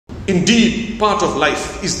Indeed, part of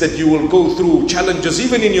life is that you will go through challenges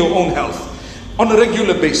even in your own health on a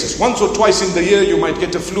regular basis. Once or twice in the year you might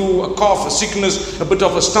get a flu, a cough, a sickness, a bit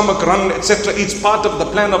of a stomach run, etc. It's part of the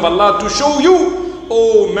plan of Allah to show you,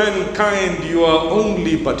 oh mankind, you are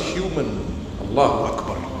only but human. Allahu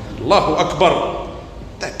Akbar. Allahu Akbar.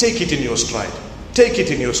 Take it in your stride. Take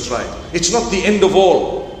it in your stride. It's not the end of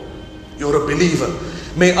all. You're a believer.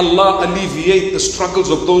 May Allah alleviate the struggles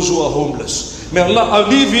of those who are homeless. May Allah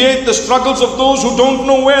alleviate the struggles of those who don't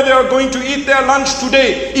know where they are going to eat their lunch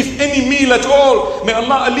today, if any meal at all. May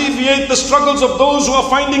Allah alleviate the struggles of those who are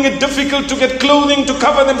finding it difficult to get clothing to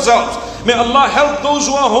cover themselves. May Allah help those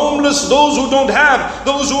who are homeless, those who don't have,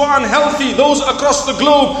 those who are unhealthy, those across the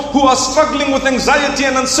globe who are struggling with anxiety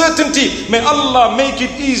and uncertainty. May Allah make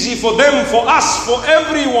it easy for them, for us, for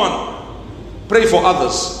everyone. Pray for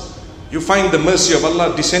others. You find the mercy of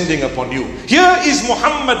Allah descending upon you. Here is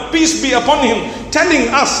Muhammad, peace be upon him, telling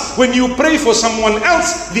us when you pray for someone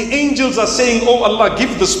else, the angels are saying, oh Allah,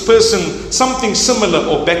 give this person something similar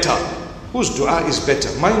or better. Whose dua is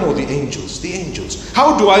better? Mine or the angels? The angels.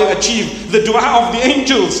 How do I achieve the dua of the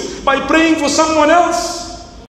angels? By praying for someone else.